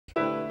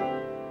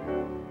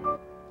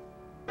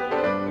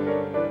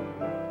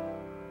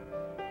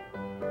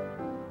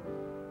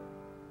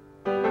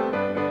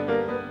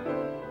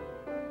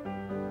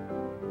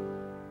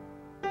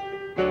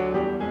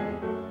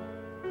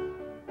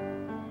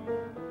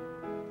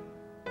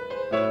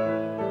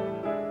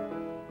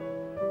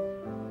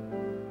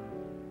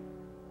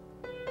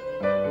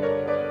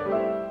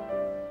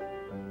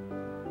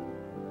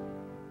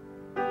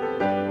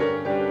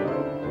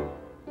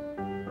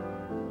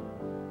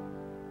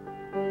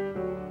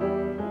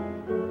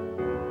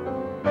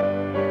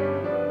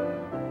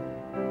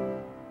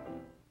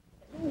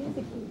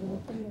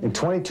In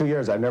 22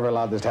 years, I've never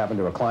allowed this to happen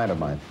to a client of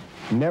mine.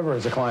 Never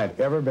has a client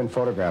ever been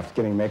photographed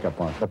getting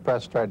makeup on. The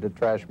press tried to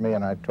trash me,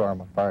 and I tore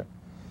them apart.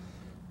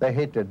 They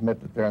hate to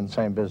admit that they're in the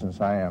same business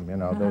I am, you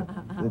know.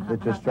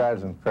 It just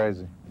drives them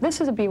crazy.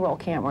 This is a B-roll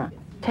camera.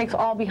 Takes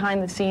all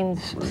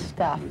behind-the-scenes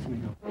stuff.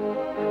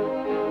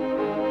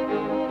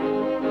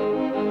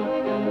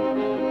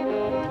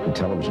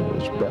 Television at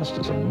its best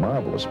is a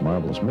marvelous,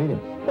 marvelous medium.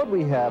 What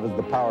we have is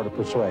the power to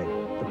persuade.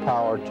 The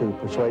power to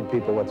persuade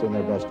people what's in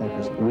their best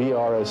interest. We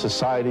are a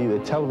society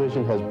that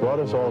television has brought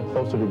us all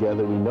closer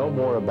together. We know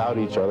more about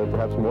each other,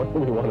 perhaps more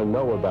than we want to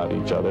know about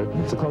each other.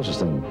 It's the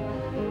closest thing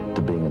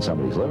to being in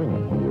somebody's living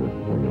room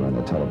when you're on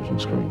the television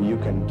screen. You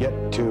can get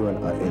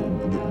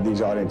to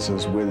these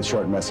audiences with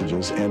short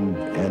messages,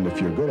 and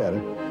if you're good at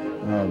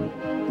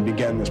it,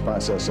 begin this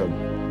process of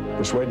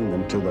persuading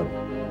them to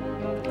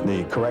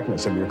the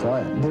correctness of your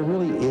client. There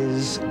really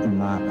is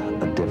not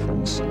a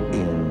difference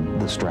in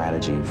the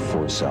strategy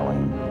for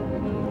selling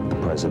the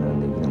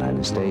President of the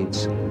United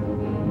States,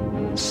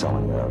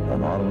 selling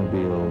an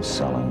automobile,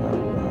 selling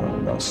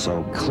a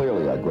soap.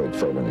 Clearly, our great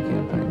failure in the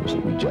campaign was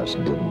that we just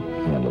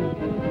didn't handle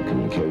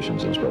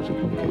communications, and especially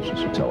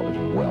communications through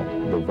television, well.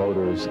 The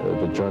voters,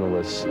 the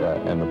journalists,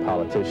 and the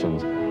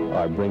politicians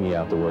are bringing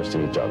out the worst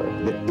in each other.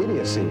 The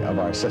idiocy of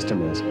our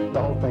system is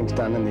the whole thing's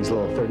done in these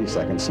little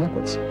 30-second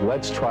snippets.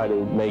 Let's try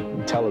to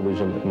make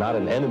television not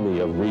an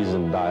enemy of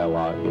reasoned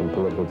dialogue in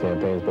political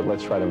campaigns, but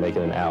let's try to make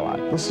it an ally.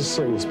 This is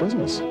serious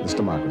business, this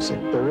democracy.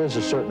 There is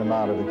a certain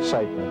amount of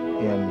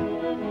excitement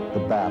in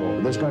the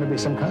battle. There's going to be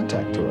some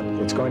contact to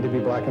it. It's going to be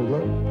black and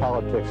blue.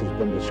 Politics has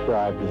been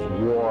described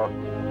as war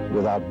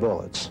without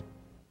bullets.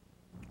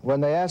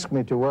 When they asked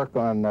me to work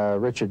on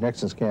Richard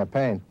Nixon's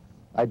campaign,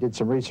 I did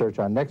some research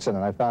on Nixon,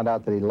 and I found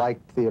out that he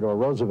liked Theodore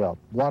Roosevelt.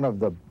 One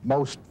of the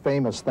most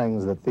famous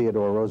things that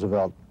Theodore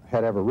Roosevelt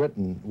had ever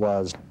written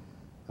was,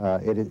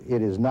 it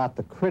is not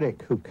the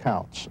critic who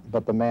counts,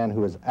 but the man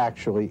who is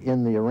actually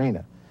in the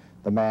arena,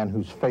 the man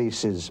whose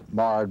face is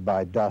marred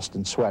by dust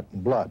and sweat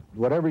and blood.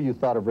 Whatever you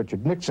thought of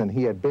Richard Nixon,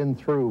 he had been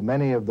through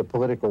many of the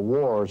political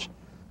wars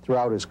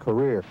throughout his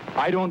career.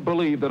 I don't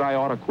believe that I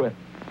ought to quit,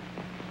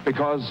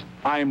 because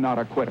I'm not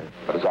a quitter.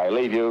 But as I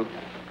leave you,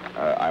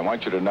 I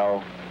want you to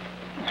know,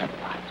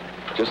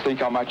 just think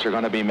how much you're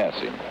going to be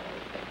missing.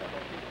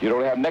 You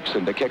don't have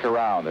Nixon to kick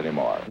around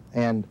anymore.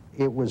 And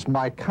it was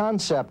my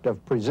concept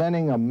of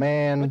presenting a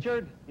man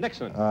Richard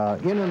Nixon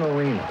in an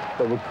arena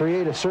that would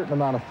create a certain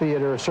amount of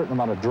theater, a certain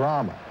amount of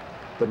drama,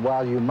 that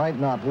while you might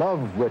not love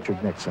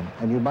Richard Nixon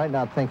and you might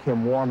not think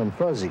him warm and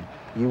fuzzy,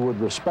 you would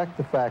respect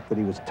the fact that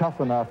he was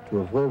tough enough to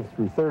have lived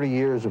through 30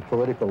 years of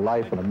political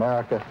life in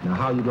America. Now,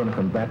 how are you going to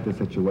combat the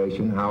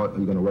situation? How are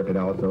you going to work it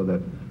out so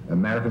that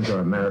Americans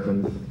are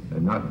Americans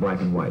and not black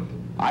and white?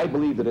 I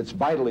believe that it's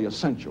vitally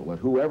essential that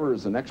whoever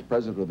is the next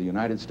president of the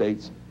United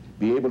States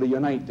be able to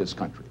unite this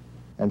country.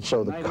 And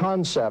so the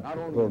concept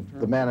of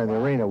the man in the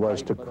arena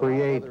was to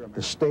create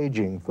the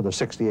staging for the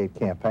 '68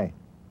 campaign,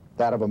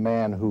 that of a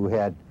man who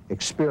had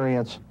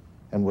experience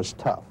and was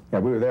tough. Yeah,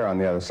 we were there on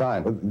the other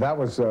side. That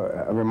was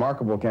a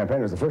remarkable campaign.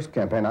 It was the first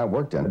campaign I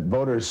worked in.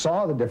 Voters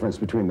saw the difference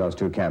between those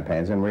two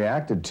campaigns and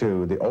reacted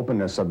to the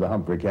openness of the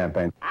Humphrey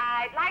campaign.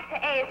 I'd like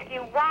to ask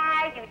you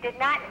why you did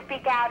not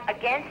speak out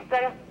against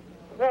the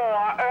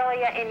war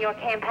earlier in your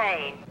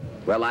campaign.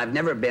 Well, I've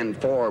never been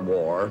for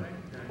war.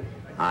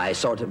 I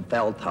sort of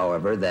felt,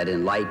 however, that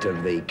in light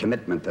of the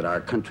commitment that our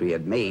country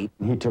had made.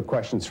 He took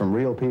questions from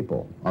real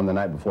people on the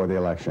night before the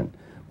election,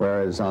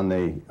 whereas on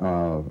the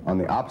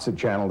opposite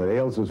channel that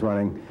Ailes was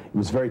running, it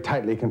was very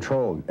tightly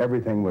controlled.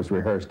 Everything was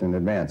rehearsed in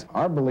advance.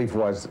 Our belief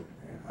was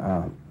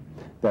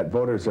that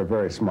voters are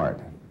very smart.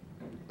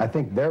 I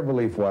think their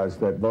belief was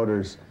that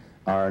voters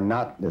are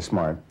not as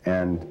smart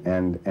and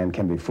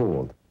can be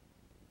fooled.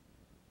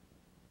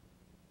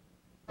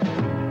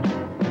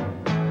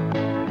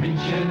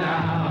 Reaching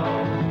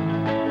out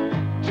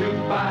to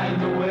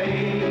find a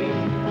way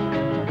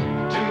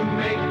to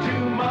make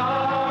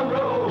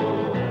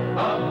tomorrow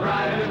a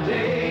brighter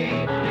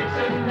day.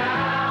 Nixon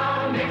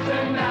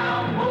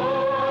now,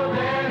 more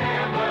than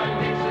ever,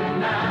 Nixon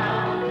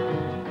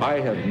now. I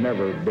have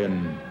never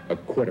been a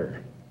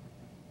quitter.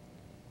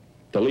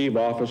 To leave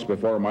office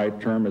before my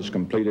term is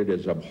completed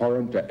is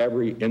abhorrent to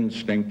every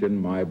instinct in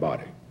my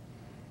body.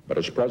 But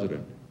as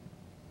president,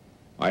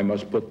 I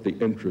must put the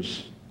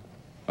interests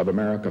of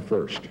America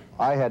first.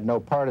 I had no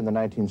part in the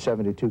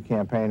 1972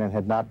 campaign and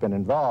had not been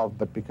involved,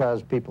 but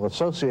because people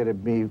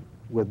associated me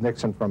with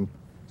Nixon from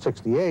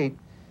 '68,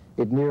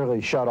 it nearly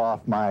shut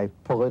off my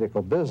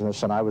political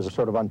business, and I was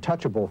sort of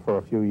untouchable for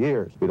a few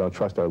years. We don't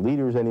trust our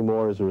leaders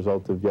anymore as a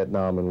result of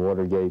Vietnam and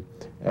Watergate,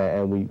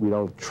 and we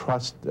don't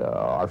trust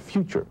our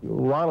future.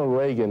 Ronald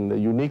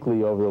Reagan,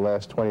 uniquely over the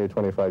last 20 or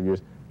 25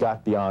 years,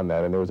 got beyond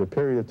that, and there was a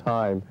period of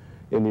time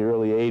in the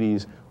early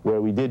 '80s where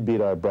we did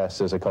beat our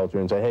breasts as a culture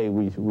and say, hey,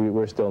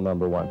 we're still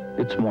 #1.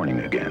 It's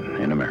morning again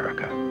in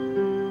America.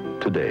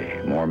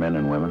 Today, more men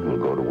and women will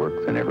go to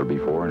work than ever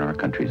before in our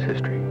country's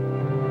history.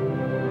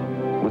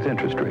 With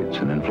interest rates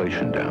and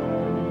inflation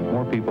down,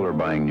 more people are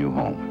buying new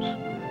homes,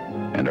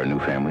 and our new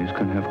families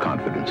can have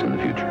confidence in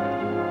the future.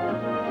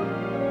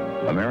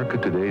 America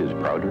today is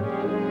prouder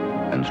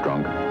and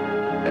stronger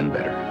and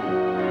better.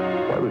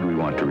 Why would we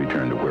want to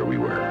return to where we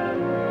were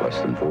less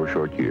than 4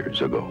 short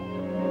years ago?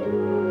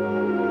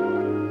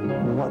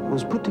 What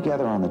was put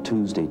together on the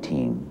Tuesday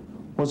team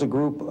was a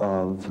group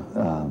of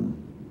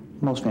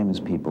most famous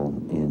people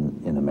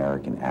in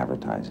American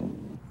advertising.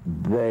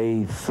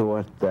 They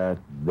thought that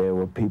there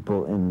were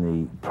people in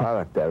the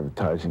product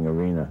advertising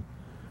arena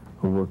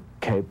who were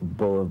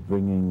capable of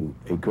bringing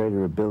a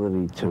greater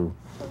ability to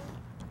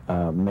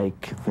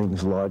make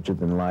things larger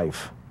than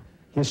life.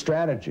 His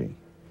strategy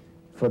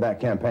for that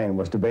campaign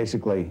was to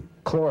basically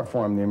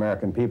chloroform the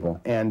American people.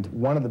 And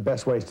one of the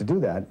best ways to do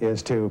that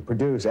is to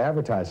produce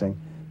advertising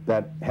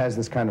that has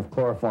this kind of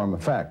chloroform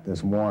effect,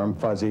 this warm,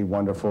 fuzzy,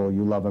 wonderful,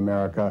 you love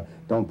America,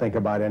 don't think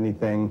about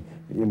anything,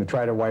 you know,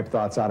 try to wipe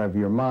thoughts out of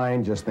your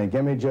mind, just think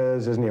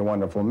images, isn't he a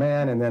wonderful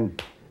man, and then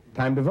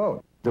time to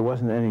vote. There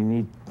wasn't any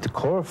need to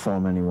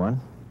chloroform anyone.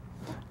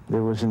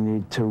 There was a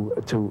need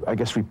to I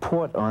guess,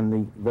 report on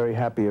the very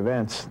happy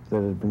events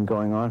that had been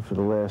going on for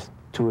the last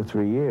 2 or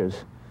 3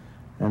 years,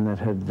 and that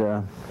had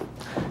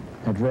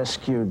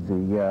rescued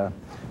the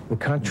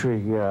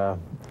country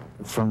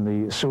from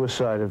the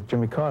suicide of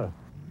Jimmy Carter.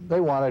 They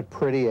wanted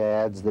pretty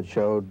ads that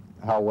showed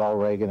how well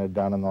Reagan had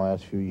done in the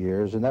last few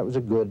years, and that was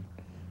a good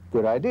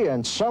idea.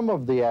 And some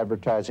of the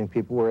advertising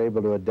people were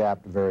able to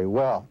adapt very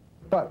well.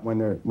 But when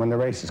the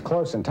race is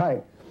close and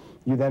tight,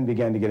 you then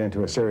begin to get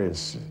into a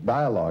serious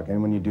dialogue.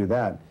 And when you do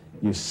that,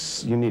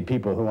 you need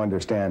people who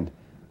understand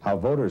how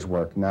voters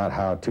work, not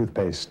how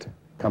toothpaste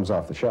comes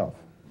off the shelf.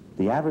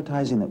 The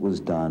advertising that was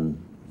done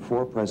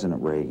for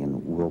President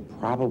Reagan will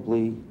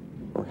probably,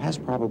 or has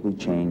probably,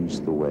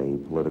 changed the way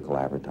political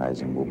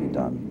advertising will be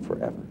done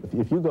forever.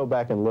 If you go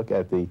back and look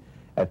at the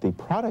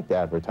product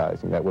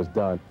advertising that was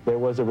done, there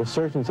was a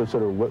resurgence of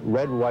sort of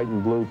red, white,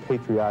 and blue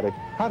patriotic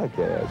product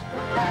ads.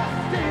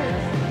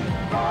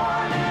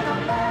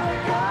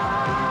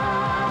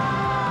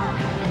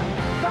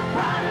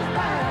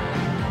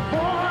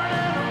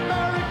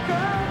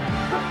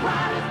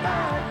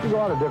 There's a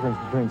lot of difference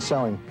between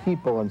selling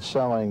people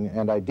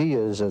and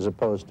ideas as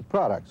opposed to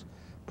products.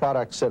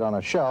 Products sit on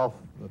a shelf.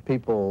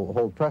 People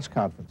hold press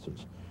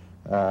conferences.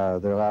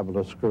 They're liable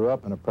to screw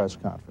up in a press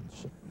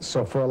conference.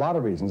 So for a lot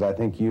of reasons, I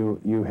think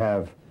you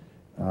have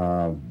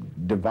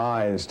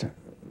devised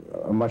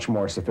a much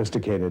more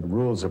sophisticated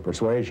rules of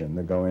persuasion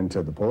that go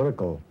into the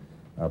political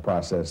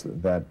process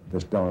that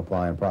just don't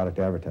apply in product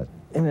advertising.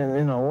 In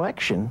an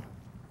election,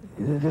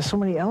 there's so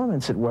many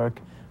elements at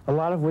work, a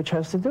lot of which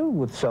has to do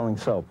with selling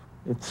soap.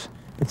 It's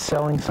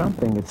selling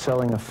something. It's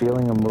selling a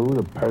feeling, a mood,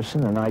 a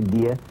person, an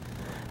idea.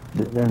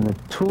 Then the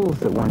tools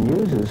that one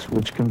uses,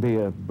 which can be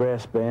a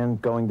brass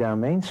band going down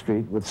Main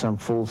Street with some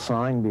full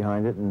sign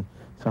behind it and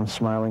some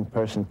smiling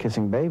person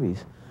kissing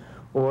babies,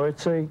 or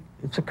it's a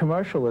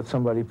commercial that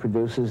somebody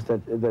produces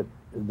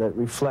that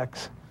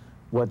reflects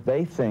what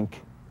they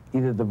think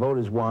either the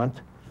voters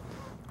want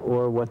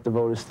or what the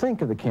voters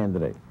think of the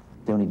candidate.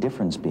 The only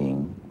difference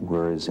being,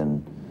 whereas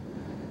in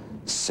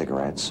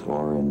cigarettes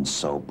or in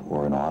soap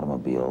or in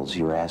automobiles,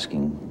 you're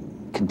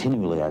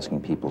continually asking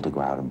people to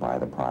go out and buy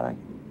the product.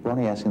 We're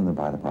only asking them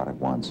to buy the product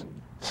once.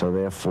 So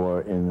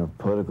therefore, in a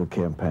political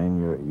campaign,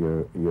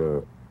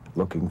 you're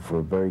looking for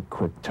a very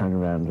quick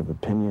turnaround of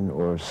opinion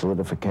or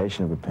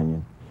solidification of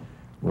opinion,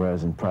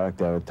 whereas in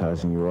product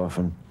advertising, you're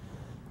often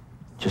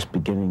just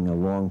beginning a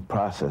long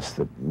process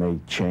that may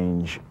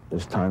change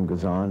as time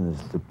goes on,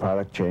 as the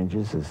product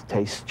changes, as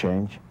tastes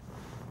change,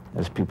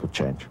 as people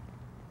change.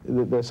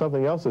 There's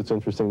something else that's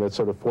interesting that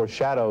sort of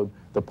foreshadowed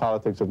the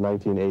politics of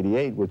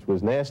 1988, which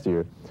was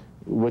nastier,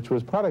 which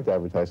was product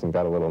advertising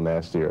got a little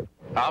nastier.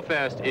 How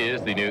fast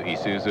is the new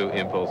Isuzu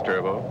Impulse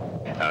Turbo?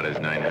 How does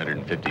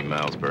 950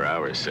 miles per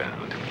hour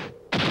sound?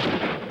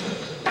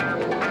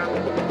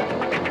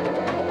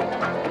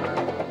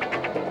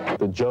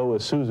 The Joe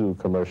Isuzu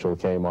commercial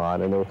came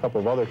on, and there were a couple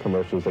of other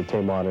commercials that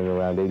came on in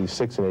around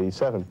 86 and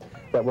 87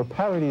 that were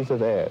parodies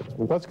of ads.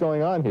 What's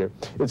going on here?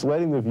 It's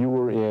letting the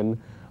viewer in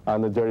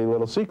on the dirty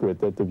little secret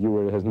that the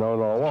viewer has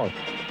known all along.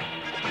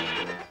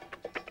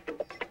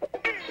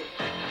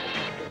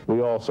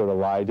 We all sort of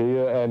lie to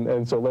you,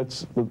 and so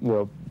let's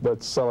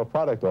sell a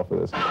product off of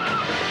this.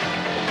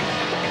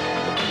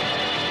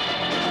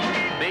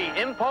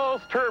 The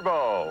Impulse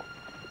Turbo.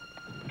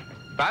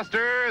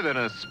 Faster than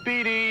a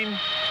speeding...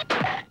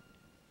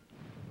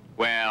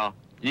 Well,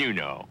 you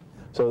know.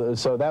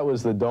 So that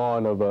was the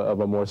dawn of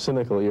a more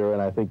cynical era,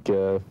 and I think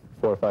 4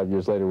 or 5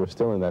 years later, we're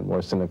still in that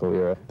more cynical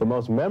era. The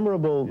most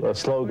memorable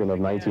slogan of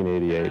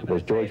 1988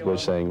 was George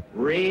Bush saying,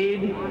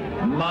 "Read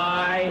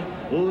my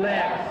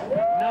lips.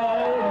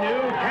 No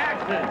new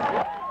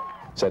taxes."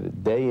 Said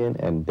it day in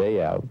and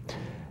day out.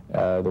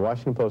 The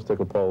Washington Post took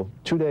a poll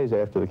 2 days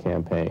after the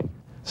campaign.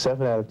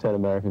 7 out of 10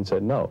 Americans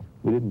said no,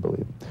 we didn't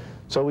believe it.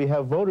 So we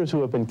have voters who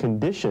have been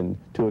conditioned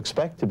to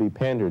expect to be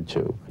pandered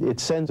to. It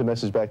sends a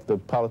message back to the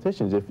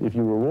politicians. If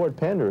you reward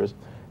panderers,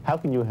 how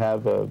can you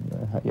have a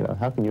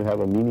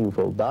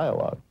meaningful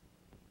dialogue?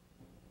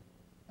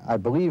 I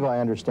believe I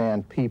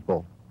understand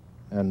people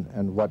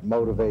and what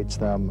motivates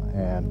them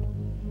and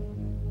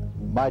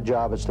My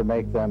job is to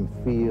make them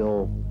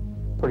feel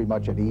pretty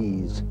much at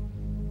ease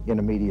in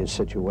a media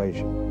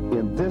situation.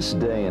 In this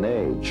day and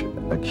age,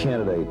 a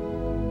candidate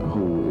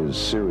who is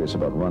serious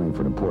about running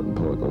for an important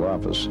political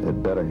office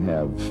had better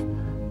have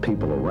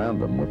people around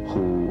them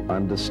who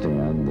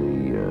understand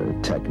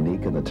the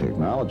technique and the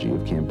technology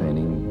of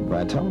campaigning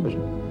via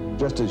television.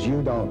 Just as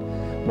you don't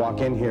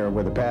walk in here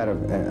with a pad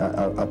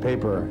of a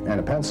paper and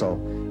a pencil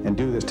and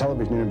do this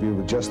television interview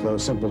with just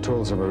those simple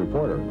tools of a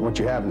reporter. What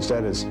you have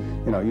instead is,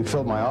 you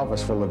filled my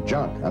office full of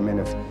junk. I mean,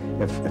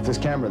 if this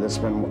camera that's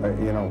been,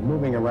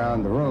 moving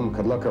around the room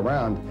could look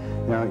around,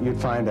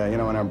 you'd find,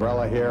 an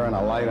umbrella here and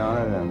a light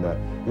on it,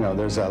 and,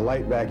 there's a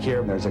light back here,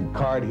 and there's a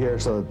card here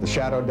so that the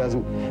shadow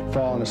doesn't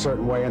fall in a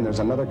certain way, and there's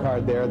another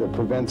card there that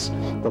prevents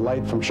the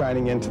light from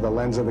shining into the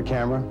lens of the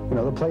camera.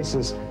 The place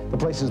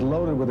is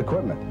loaded with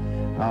equipment.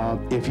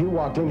 If you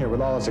walked in here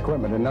with all this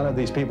equipment and none of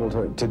these people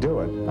to do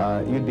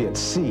it, you'd be at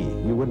sea.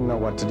 You wouldn't know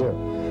what to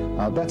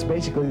do. That's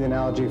basically the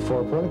analogy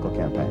for a political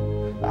campaign.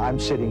 I'm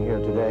sitting here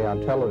today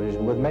on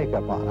television with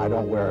makeup on. I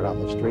don't wear it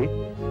on the street,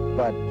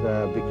 but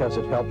because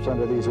it helps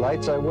under these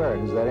lights, I wear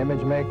it. Is that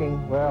image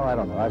making? Well, I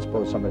don't know. I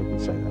suppose somebody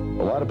could say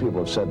that. A lot of people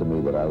have said to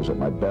me that I was at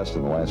my best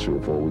in the last 3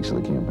 or 4 weeks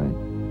of the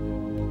campaign.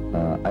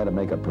 I had a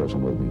makeup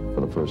person with me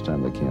for the first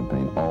time of the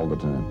campaign all the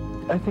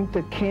time. I think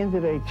that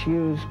candidates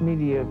use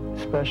media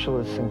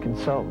specialists and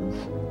consultants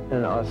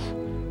and us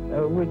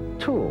with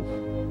tools,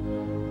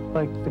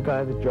 like the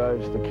guy that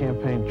drives the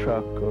campaign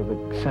truck or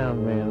the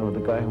sound man or the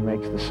guy who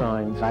makes the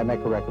signs. I make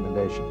a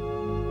recommendation.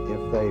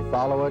 If they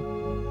follow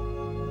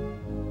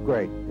it,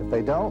 great. If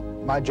they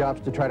don't, my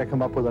job's to try to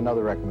come up with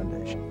another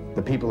recommendation.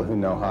 The people who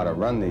know how to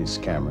run these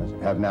cameras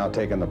have now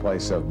taken the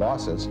place of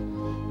bosses,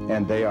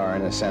 and they are,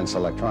 in a sense,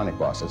 electronic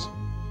bosses.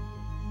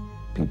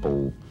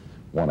 People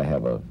want to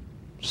have a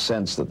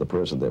sense that the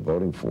person they're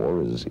voting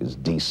for is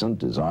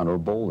decent, is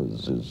honorable,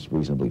 is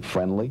reasonably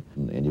friendly,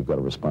 and you've got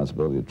a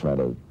responsibility to try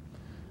to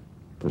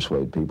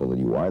persuade people that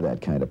you are that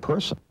kind of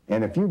person.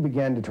 And if you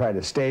begin to try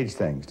to stage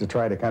things, to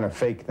try to kind of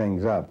fake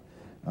things up,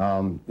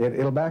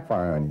 it'll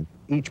backfire on you.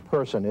 Each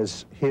person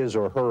is his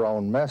or her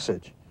own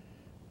message,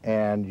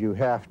 and you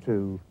have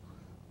to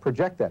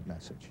project that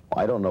message.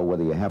 I don't know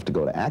whether you have to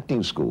go to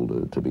acting school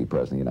to be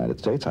President of the United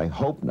States. I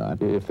hope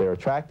not. If they're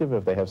attractive,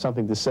 if they have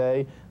something to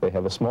say, they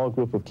have a small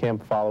group of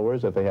camp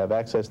followers, if they have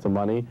access to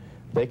money,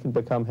 they can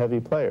become heavy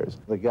players.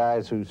 The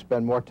guys who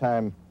spend more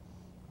time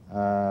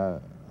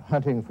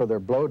hunting for their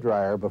blow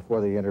dryer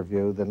before the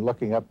interview than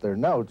looking up their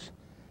notes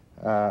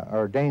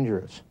are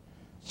dangerous.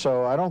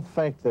 So I don't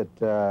think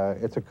that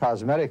it's a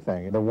cosmetic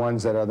thing. The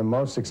ones that are the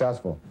most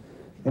successful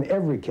in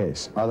every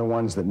case are the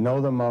ones that know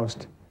the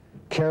most,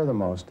 care the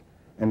most,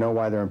 and know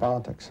why they're in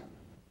politics.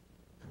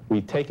 We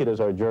take it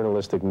as our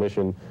journalistic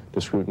mission to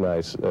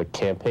scrutinize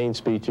campaign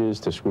speeches,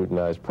 to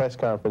scrutinize press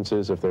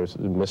conferences if there's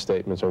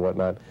misstatements or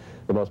whatnot.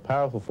 The most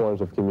powerful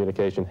forms of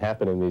communication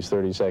happen in these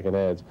 30-second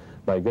ads.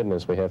 My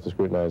goodness, we have to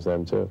scrutinize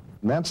them too.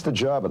 And that's the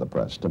job of the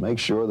press, to make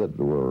sure that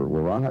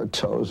we're on our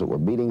toes, that we're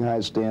meeting high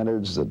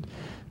standards, that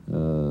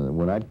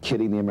we're not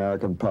kidding the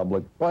American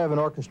public. Well, I have an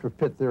orchestra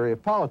pit theory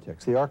of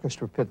politics. The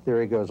orchestra pit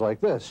theory goes like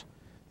this.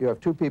 You have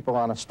two people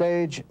on a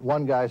stage.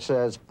 One guy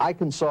says, I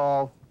can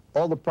solve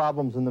all the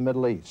problems in the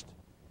Middle East.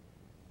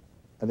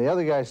 And the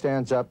other guy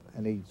stands up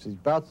and he's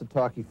about to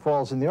talk. He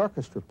falls in the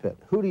orchestra pit.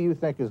 Who do you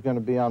think is going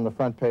to be on the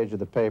front page of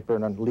the paper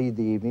and lead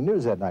the evening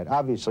news that night?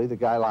 Obviously, the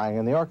guy lying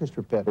in the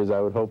orchestra pit. I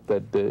would hope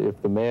that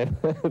if the man,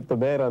 if the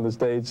man on the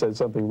stage says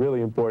something really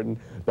important,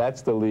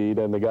 that's the lead,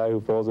 and the guy who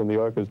falls in the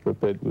orchestra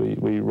pit,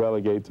 we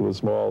relegate to a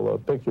small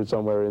picture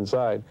somewhere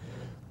inside.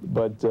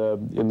 But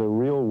in the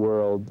real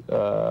world,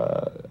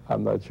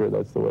 I'm not sure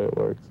that's the way it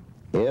works.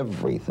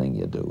 Everything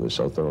you do is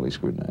so thoroughly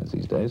scrutinized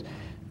these days.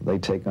 They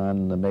take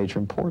on a major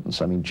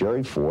importance. I mean,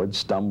 Jerry Ford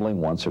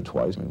stumbling once or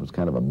twice, I mean, it was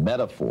kind of a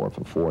metaphor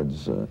for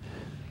Ford's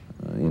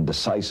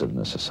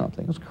indecisiveness or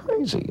something. It was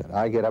crazy.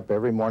 I get up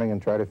every morning and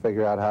try to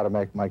figure out how to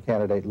make my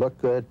candidate look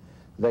good.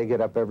 They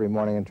get up every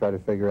morning and try to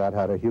figure out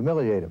how to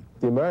humiliate him.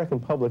 The American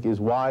public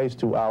is wise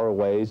to our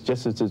ways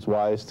just as it's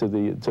wise to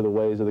the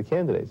ways of the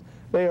candidates.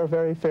 They are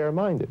very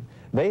fair-minded.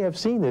 They have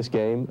seen this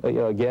game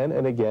again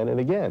and again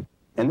and again.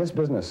 In this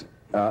business,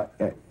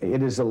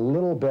 it is a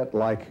little bit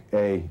like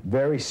a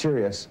very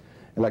serious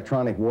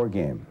electronic war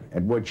game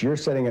at which you're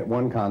sitting at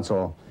one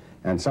console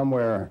and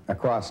somewhere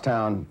across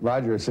town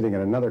Roger is sitting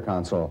at another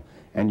console,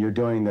 and you're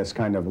doing this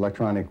kind of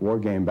electronic war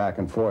game back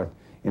and forth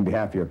in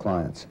behalf of your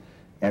clients.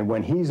 And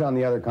when he's on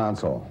the other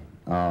console,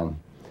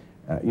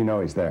 you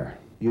know he's there.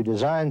 You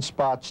design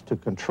spots to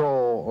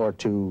control or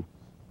to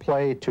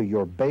play to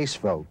your base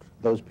vote,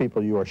 those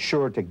people you are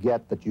sure to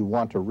get that you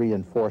want to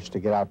reinforce to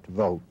get out to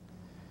vote.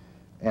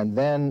 And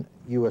then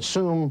you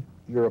assume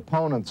your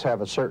opponents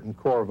have a certain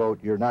core vote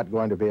you're not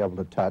going to be able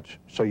to touch,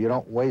 so you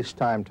don't waste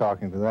time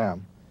talking to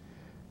them.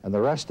 And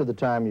the rest of the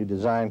time you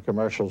design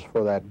commercials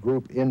for that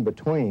group in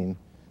between,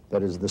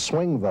 that is the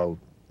swing vote,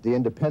 the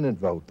independent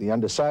vote, the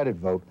undecided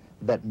vote,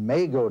 that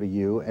may go to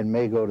you and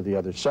may go to the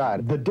other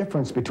side. The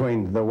difference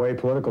between the way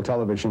political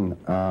television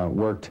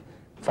worked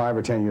 5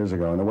 or 10 years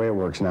ago, and the way it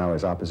works now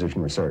is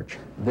opposition research.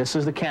 This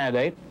is the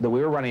candidate that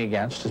we were running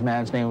against. His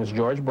man's name was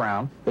George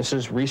Brown. This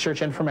is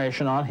research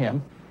information on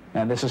him,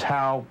 and this is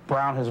how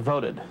Brown has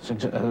voted.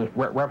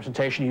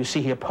 Representation, you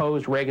see he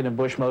opposed Reagan and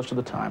Bush most of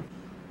the time,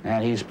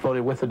 and he's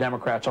voted with the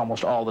Democrats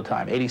almost all the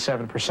time, 87%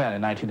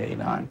 in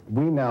 1989.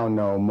 We now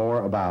know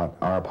more about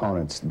our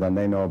opponents than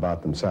they know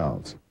about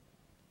themselves.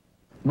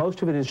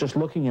 Most of it is just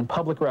looking in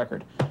public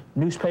record.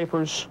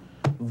 Newspapers,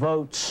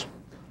 votes,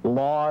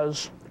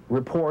 laws,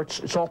 reports,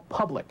 it's all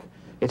public.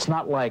 It's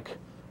not like,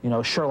 you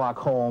know, Sherlock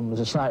Holmes,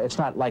 it's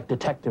not like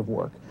detective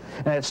work.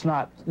 And it's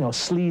not, you know,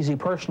 sleazy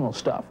personal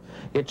stuff.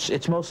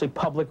 It's mostly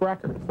public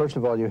record. First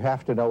of all, you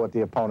have to know what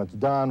the opponent's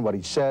done, what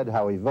he said,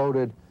 how he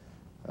voted,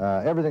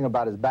 everything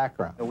about his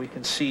background. We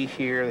can see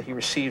here that he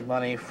received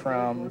money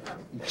from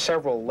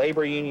several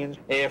labor unions,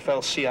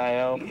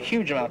 AFL-CIO,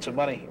 huge amounts of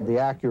money. The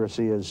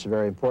accuracy is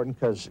very important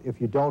because if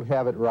you don't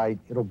have it right,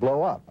 it'll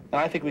blow up. And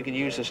I think we can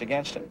use this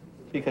against him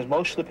because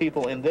most of the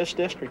people in this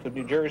district of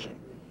New Jersey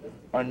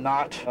are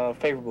not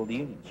favorable to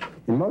unions.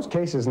 In most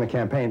cases in the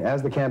campaign,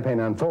 as the campaign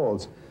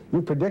unfolds,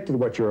 you've predicted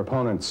what your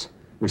opponent's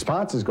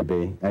response is going to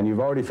be, and you've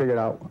already figured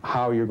out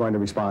how you're going to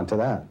respond to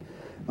that.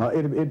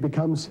 It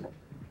becomes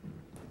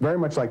very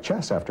much like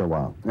chess after a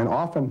while. And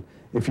often,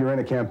 if you're in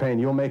a campaign,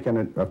 you'll make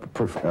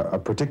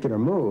a particular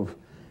move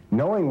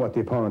knowing what the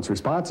opponent's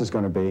response is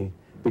going to be,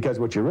 because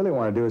what you really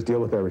want to do is deal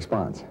with their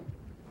response.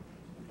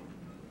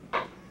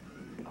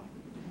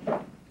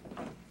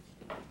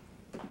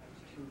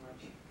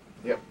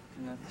 Yep.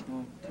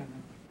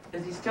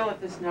 Is he still at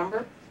this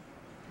number?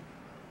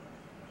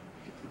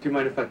 Do you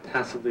mind if I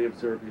passively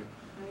observe you?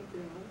 I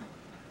do.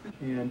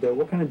 And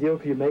what kind of deal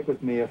could you make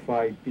with me if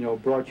I, you know,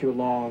 brought you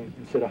along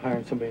instead of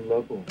hiring somebody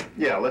local?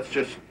 Yeah, let's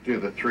just do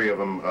the three of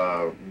them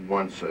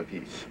once a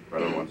piece,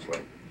 right on one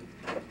slate.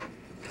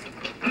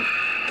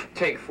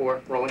 Take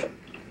 4, rolling.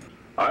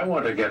 I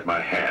want to get my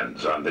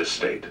hands on this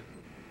state.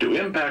 To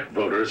impact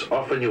voters,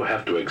 often you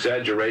have to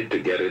exaggerate to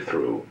get it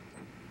through.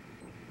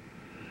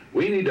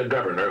 We need a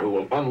governor who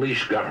will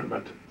unleash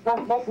government.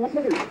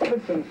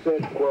 Clinton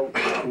said, quote,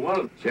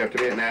 so you have to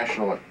be at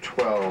National at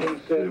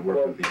 12 to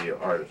work with the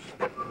artists.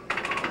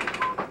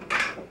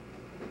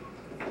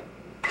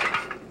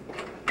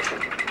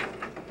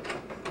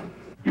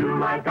 You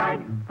like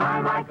Ike, I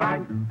like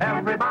Ike,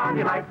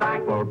 everybody likes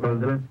Ike for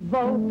president.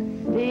 Vote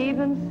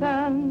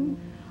Stevenson,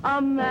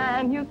 a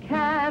man you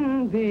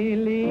can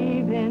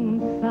believe in,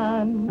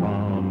 son.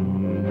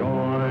 Come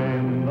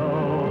join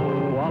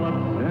the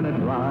Wallace in a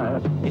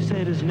drive. He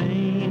said his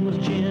name was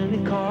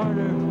Jimmy Carter,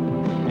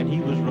 and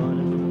he was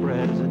running for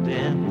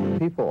president.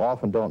 People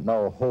often don't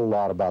know a whole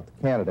lot about the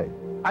candidate.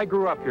 I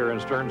grew up here in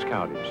Stearns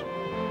counties.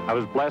 I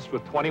was blessed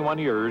with 21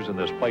 years in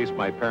this place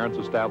my parents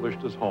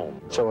established as home.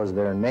 So as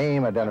their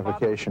name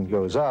identification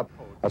goes up,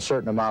 a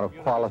certain amount of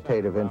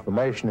qualitative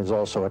information is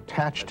also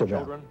attached to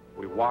them.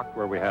 We walked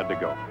where we had to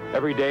go.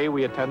 Every day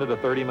we attended a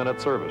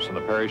 30-minute service in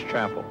the parish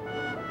chapel.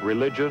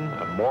 Religion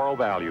and moral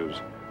values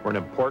were an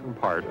important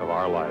part of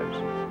our lives.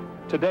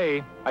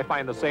 Today, I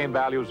find the same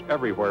values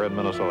everywhere in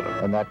Minnesota.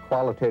 And that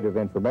qualitative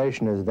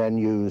information is then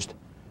used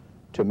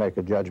to make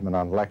a judgment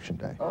on Election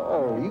Day.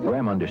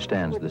 Graham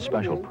understands the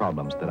special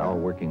problems that our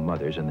working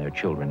mothers and their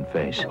children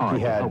face. He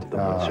had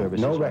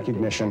no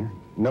recognition.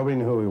 Nobody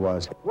knew who he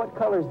was. What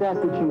color is that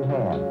you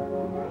have?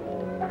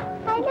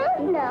 I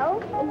don't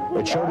know.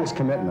 It showed his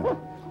commitment,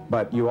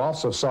 but you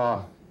also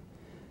saw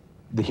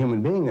the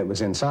human being that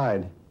was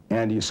inside,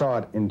 and you saw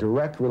it in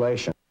direct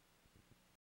relation